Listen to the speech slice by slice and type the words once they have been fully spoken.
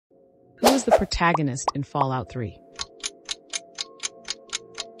is the protagonist in Fallout 3?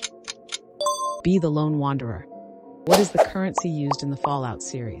 B. The Lone Wanderer. What is the currency used in the Fallout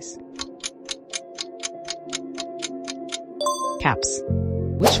series? Caps.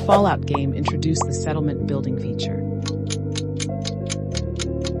 Which Fallout game introduced the settlement building feature?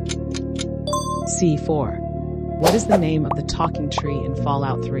 C4. What is the name of the talking tree in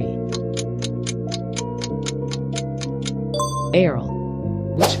Fallout 3? Aeril.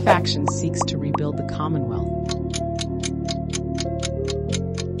 Which faction seeks to rebuild the Commonwealth?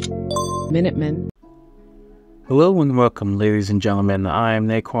 Minutemen. Hello and welcome, ladies and gentlemen. I am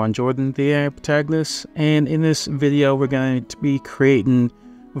Naquan Jordan, the AI protagonist, and in this video we're going to be creating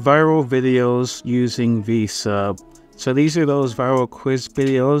viral videos using Vsub. So these are those viral quiz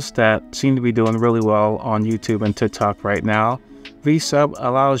videos that seem to be doing really well on YouTube and TikTok right now. Vsub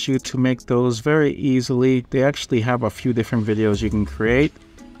allows you to make those very easily. They actually have a few different videos you can create.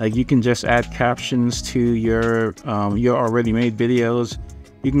 Like you can just add captions to your already made videos.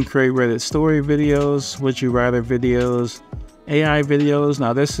 You can create Reddit story videos, would you rather videos, AI videos.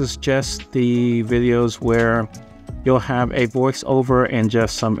 Now this is just the videos where you'll have a voiceover and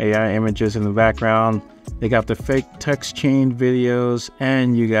just some AI images in the background. They got the fake text chain videos,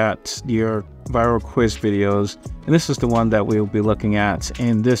 and you got your viral quiz videos. And this is the one that we'll be looking at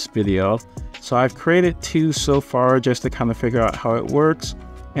in this video. So I've created two so far just to kind of figure out how it works.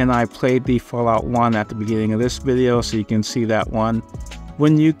 And I played the Fallout 1 at the beginning of this video, so you can see that one.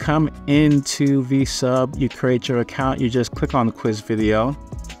 When you come into Vsub, you create your account, you just click on the quiz video,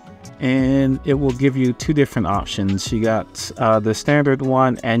 and it will give you two different options. You got the standard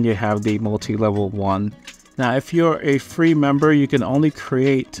one, and you have the multi-level one. Now, if you're a free member, you can only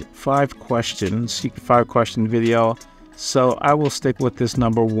create 5 questions, 5-question video. So I will stick with this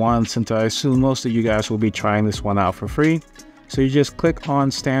number 1 since I assume most of you guys will be trying this one out for free. So you just click on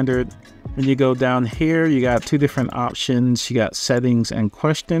standard. When you go down here, you got 2 different options. You got settings and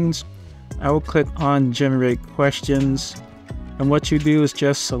questions. I will click on generate questions. And what you do is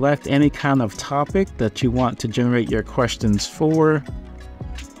just select any kind of topic that you want to generate your questions for.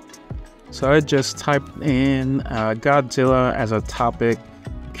 So I just typed in Godzilla as a topic.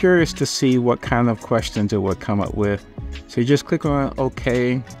 Curious to see what kind of questions it would come up with. So you just click on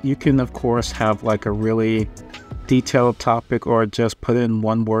OK. You can, of course, have like a really detailed topic or just put in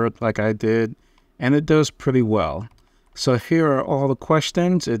one word like I did, and it does pretty well. So here are all the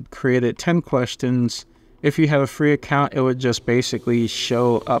questions. It created 10 questions. If you have a free account, it would just basically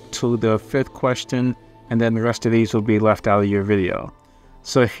show up to the 5th question, and then the rest of these will be left out of your video.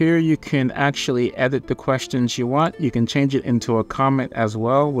 So here you can actually edit the questions you want. You can change it into a comment as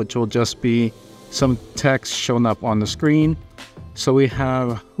well, which will just be some text showing up on the screen. So we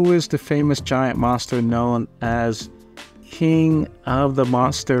have, who is the famous giant monster known as King of the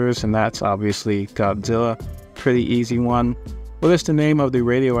Monsters? And that's obviously Godzilla. Pretty easy one. What is the name of the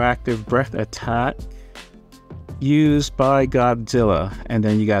radioactive breath attack used by Godzilla? And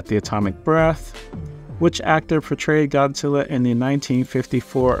then you got the atomic breath. Which actor portrayed Godzilla in the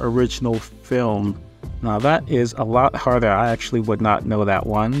 1954 original film? Now that is a lot harder. I actually would not know that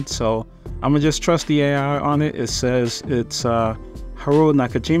one. So I'm gonna just trust the AI on it. It says it's Haruo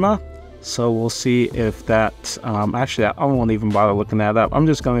Nakajima. So we'll see if that, actually I won't even bother looking that up. I'm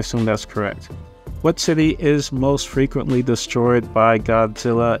just gonna assume that's correct. What city is most frequently destroyed by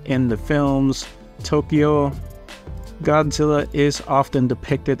Godzilla in the films? Tokyo. Godzilla is often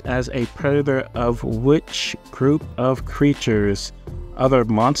depicted as a predator of which group of creatures? Other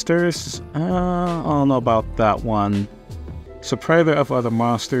monsters? I don't know about that one. So predator of other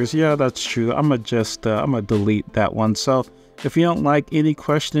monsters, yeah, that's true. I'm gonna delete that one. So if you don't like any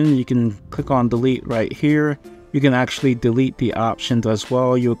question, you can click on delete right here. You can actually delete the options as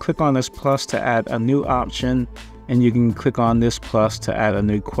well. You'll click on this plus to add a new option, and you can click on this plus to add a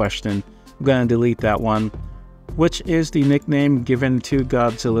new question. I'm gonna delete that one. Which is the nickname given to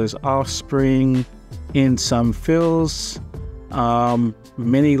Godzilla's offspring in some films?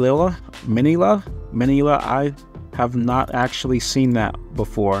 Minila. I have not actually seen that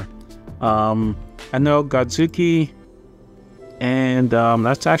before. I know Godzuki, and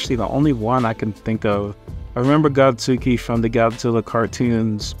that's actually the only one I can think of. I remember Godzuki from the Godzilla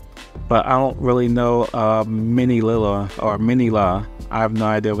cartoons, but I don't really know Minila. I have no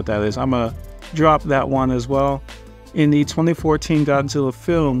idea what that is. I'm gonna drop that one as well. In the 2014 Godzilla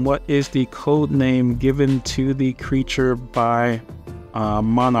film, what is the code name given to the creature by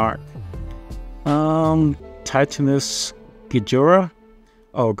Monarch? Titanus Gojira?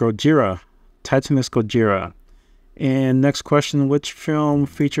 Oh, Gojira. Titanus Gojira. And next question, which film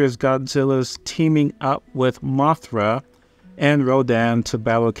features Godzilla's teaming up with Mothra and Rodan to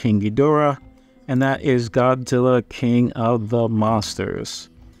battle King Ghidorah, and that is Godzilla, King of the Monsters.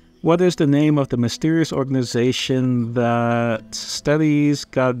 What is the name of the mysterious organization that studies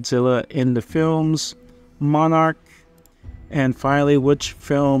Godzilla in the films? Monarch. And finally, which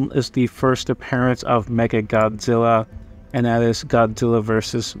film is the first appearance of Mechagodzilla? And that is Godzilla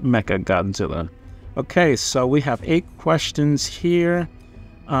vs. Mechagodzilla. Okay, so we have 8 questions here.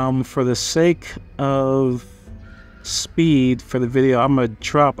 For the sake of speed for the video, I'm going to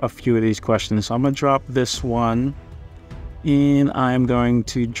drop a few of these questions. So I'm going to drop this one, and I'm going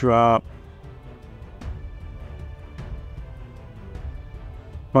to drop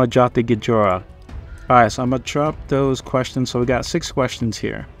the Ghidorah. Alright, so I'm going to drop those questions. So we got 6 questions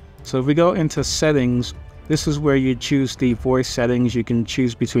here. So if we go into settings, this is where you choose the voice settings. You can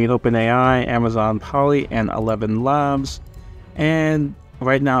choose between OpenAI, Amazon Poly, and 11 Labs. And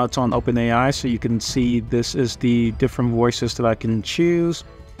right now it's on OpenAI, so you can see this is the different voices that I can choose.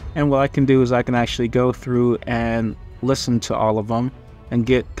 And what I can do is I can actually go through and listen to all of them and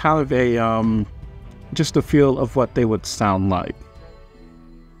get kind of a just a feel of what they would sound like.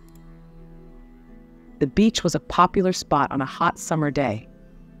 The beach was a popular spot on a hot summer day.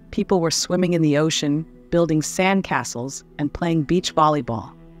 People were swimming in the ocean, building sandcastles, and playing beach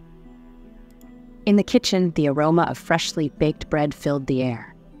volleyball. In the kitchen, the aroma of freshly baked bread filled the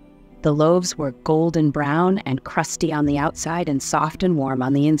air. The loaves were golden brown and crusty on the outside and soft and warm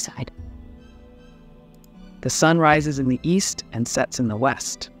on the inside. The sun rises in the east and sets in the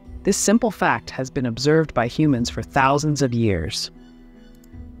west. This simple fact has been observed by humans for thousands of years.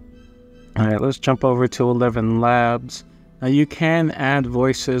 Alright, let's jump over to 11 Labs. Now you can add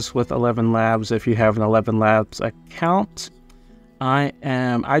voices with 11 Labs if you have an 11 Labs account. I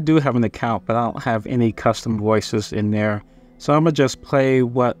do have an account, but I don't have any custom voices in there. So I'm gonna just play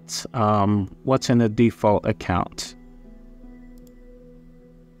what's in the default account.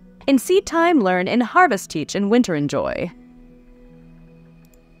 In seed time, learn. In harvest, teach. In winter, enjoy.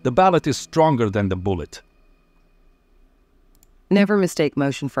 The ballot is stronger than the bullet. Never mistake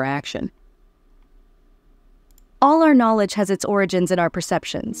motion for action. All our knowledge has its origins in our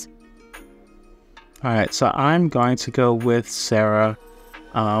perceptions. Alright, so I'm going to go with Sarah.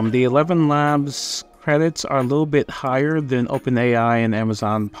 The 11 Labs credits are a little bit higher than OpenAI and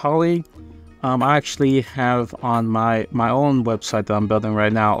Amazon Poly. I actually have on my own website that I'm building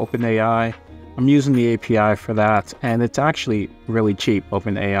right now, OpenAI. I'm using the API for that, and it's actually really cheap,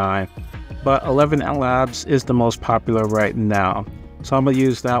 OpenAI. But 11 Labs is the most popular right now. So I'm going to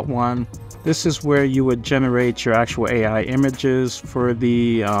use that one. This is where you would generate your actual AI images for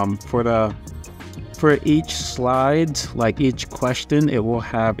the for each slide, like each question, it will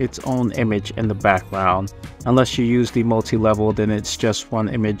have its own image in the background. Unless you use the multi-level, then it's just one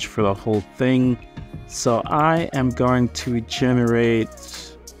image for the whole thing. So I am going to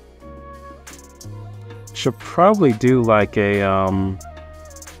generate, should probably do like a,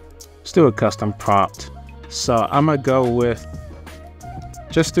 let's do a custom prompt. So I'm gonna go with,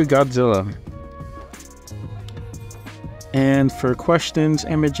 just do Godzilla. And for questions,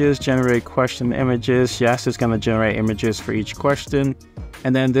 images, generate question images. Yes, it's going to generate images for each question.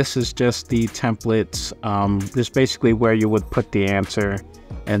 And then this is just the templates. This is basically where you would put the answer.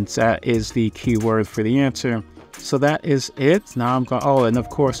 And that is the keyword for the answer. So that is it. Now I'm going, oh, and of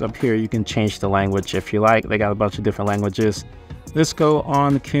course up here you can change the language if you like. They got a bunch of different languages. Let's go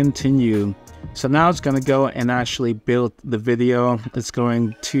on continue. So now it's going to go and actually build the video. It's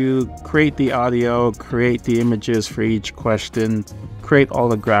going to create the audio, create the images for each question, create all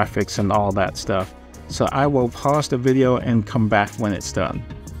the graphics and all that stuff. So I will pause the video and come back when it's done.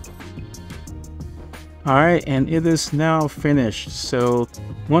 Alright, and it is now finished. So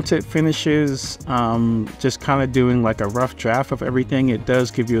once it finishes, just kind of doing like a rough draft of everything, it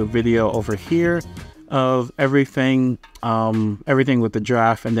does give you a video over here of everything with the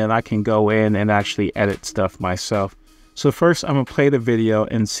draft, and then I can go in and actually edit stuff myself. So first I'm gonna play the video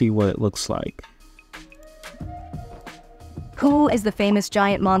and see what it looks like. Who is the famous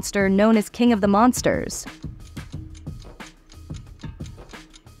giant monster known as King of the Monsters?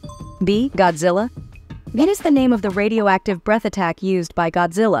 B. Godzilla. What is the name of the radioactive breath attack used by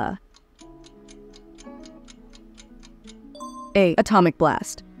Godzilla? A. Atomic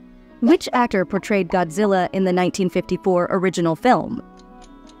blast. Which actor portrayed Godzilla in the 1954 original film?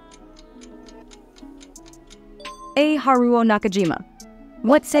 A. Haruo Nakajima.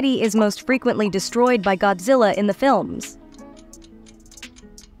 What city is most frequently destroyed by Godzilla in the films?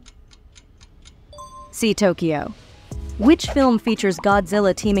 C. Tokyo. Which film features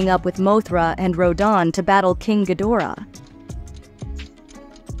Godzilla teaming up with Mothra and Rodan to battle King Ghidorah?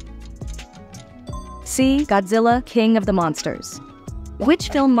 C. Godzilla, King of the Monsters. Which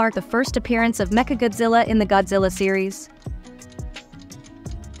film marked the first appearance of Mechagodzilla in the Godzilla series?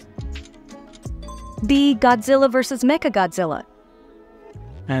 B. Godzilla vs. Mechagodzilla.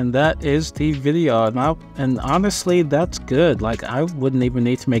 And that is the video. Now, and honestly, that's good. Like, I wouldn't even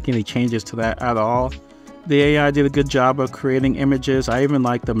need to make any changes to that at all. The AI did a good job of creating images. I even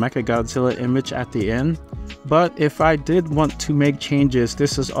like the Mechagodzilla image at the end. But if I did want to make changes,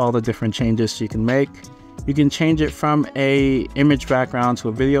 this is all the different changes you can make. You can change it from a image background to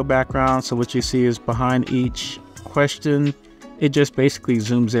a video background. So what you see is behind each question, it just basically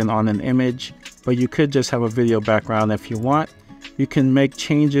zooms in on an image. But you could just have a video background if you want. You can make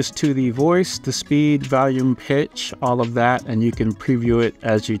changes to the voice, the speed, volume, pitch, all of that, and you can preview it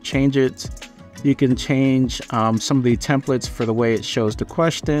as you change it. You can change some of the templates for the way it shows the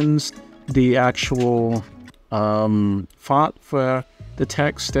questions, the actual font for the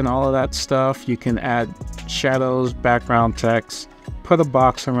text and all of that stuff. You can add shadows, background text, put a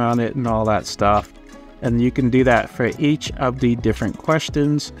box around it and all that stuff. And you can do that for each of the different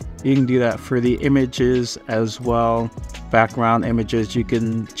questions. You can do that for the images as well. Background images, you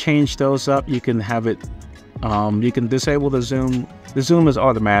can change those up. You can have it, you can disable the zoom. The zoom is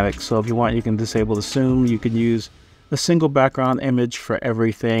automatic, so if you want, you can disable the zoom. You can use a single background image for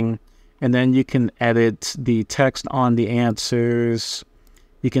everything. And then you can edit the text on the answers.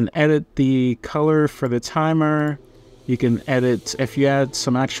 You can edit the color for the timer. You can edit, if you add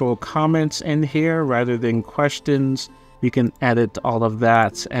some actual comments in here rather than questions, you can edit all of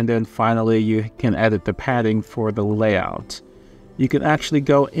that. And then finally, you can edit the padding for the layout. You can actually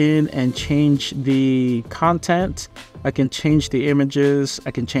go in and change the content. I can change the images.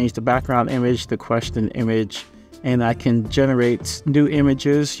 I can change the background image, the question image, and I can generate new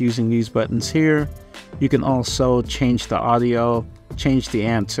images using these buttons here. You can also change the audio, change the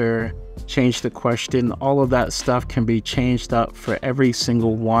answer, change the question. All of that stuff can be changed up for every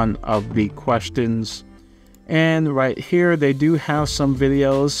single one of the questions. And right here, they do have some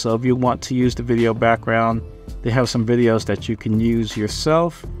videos. So if you want to use the video background, they have some videos that you can use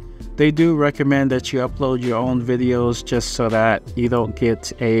yourself. They do recommend that you upload your own videos just so that you don't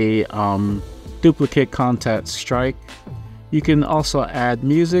get a duplicate content strike. You can also add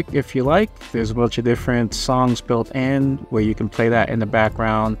music if you like. There's a bunch of different songs built in where you can play that in the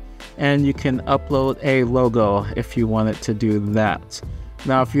background. And you can upload a logo if you wanted to do that.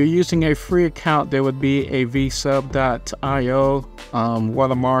 Now, if you're using a free account, there would be a vsub.io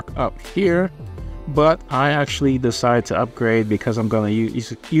watermark up here. But I actually decided to upgrade because I'm going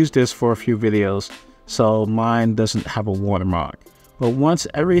to use this for a few videos. So mine doesn't have a watermark. But once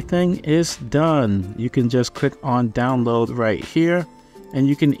everything is done, you can just click on download right here. And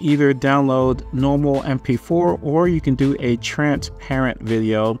you can either download normal MP4 or you can do a transparent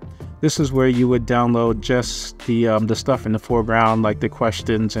video. This is where you would download just the stuff in the foreground, like the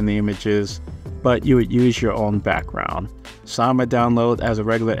questions and the images, but you would use your own background. So I'm gonna download as a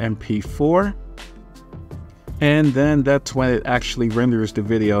regular MP4. And then that's when it actually renders the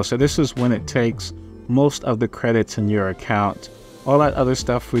video. So this is when it takes most of the credits in your account. All that other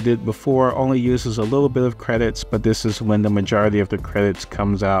stuff we did before only uses a little bit of credits, but this is when the majority of the credits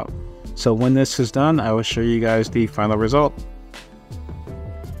comes out. So when this is done, I will show you guys the final result.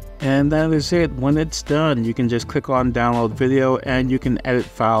 And that is it. When it's done, you can just click on download video and you can edit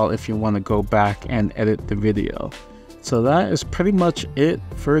file if you want to go back and edit the video. So that is pretty much it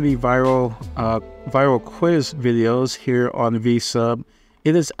for the viral quiz videos here on Vsub.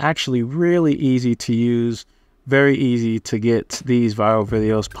 It is actually really easy to use, very easy to get these viral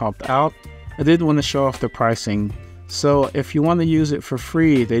videos pumped out. I did want to show off the pricing. So if you want to use it for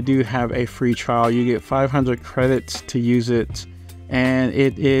free, they do have a free trial. You get 500 credits to use it. And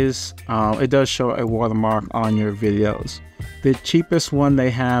it does show a watermark on your videos. The cheapest one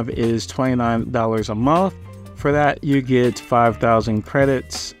they have is $29 a month. For that, you get 5,000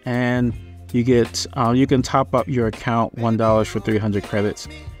 credits, and you get you can top up your account $1 for 300 credits.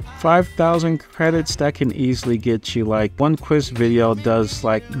 5,000 credits, that can easily get you, like, one quiz video does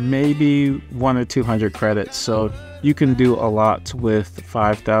like maybe 100 or 200 credits. So you can do a lot with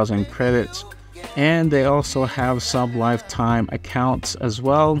 5,000 credits. And they also have some lifetime accounts as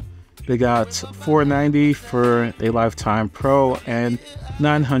well. They got $490 for a lifetime pro and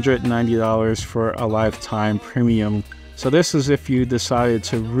 $990 for a lifetime premium. So this is if you decided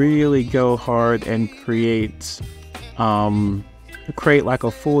to really go hard and create like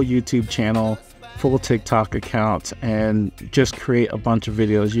a full YouTube channel, full TikTok account, and just create a bunch of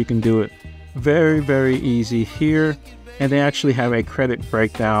videos. You can do it very, very easy here. And they actually have a credit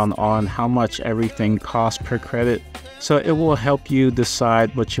breakdown on how much everything costs per credit. So it will help you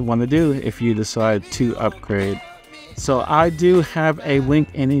decide what you want to do if you decide to upgrade. So I do have a link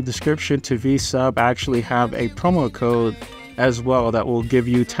in the description to Vsub. I actually have a promo code as well that will give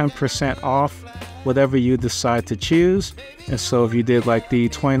you 10% off whatever you decide to choose. And so if you did like the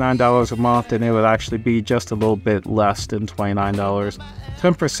 $29 a month, then it would actually be just a little bit less than $29.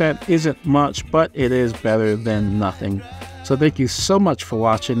 10% isn't much, but it is better than nothing. So thank you so much for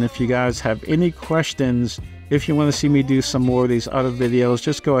watching. If you guys have any questions, if you want to see me do some more of these other videos,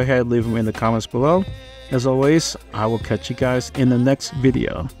 just go ahead, leave them in the comments below. As always, I will catch you guys in the next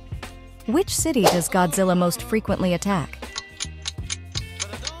video. Which city does Godzilla most frequently attack?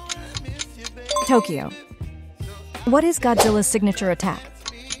 Tokyo. What is Godzilla's signature attack?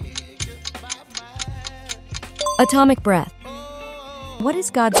 Atomic breath. What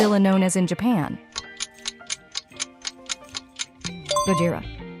is Godzilla known as in Japan? Gojira.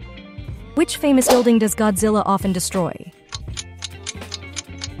 Which famous building does Godzilla often destroy?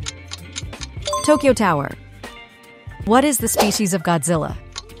 Tokyo Tower. What is the species of Godzilla?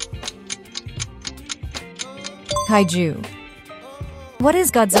 Kaiju. What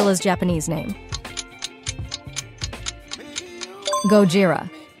is Godzilla's Japanese name? Gojira.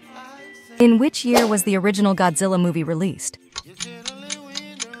 In which year was the original Godzilla movie released?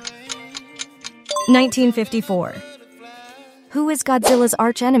 1954. Who is Godzilla's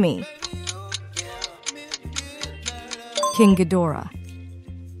archenemy? King Ghidorah.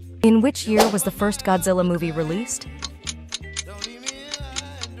 In which year was the first Godzilla movie released?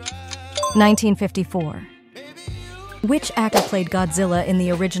 1954. Which actor played Godzilla in the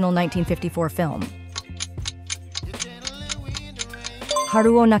original 1954 film?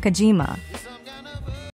 Haruo Nakajima.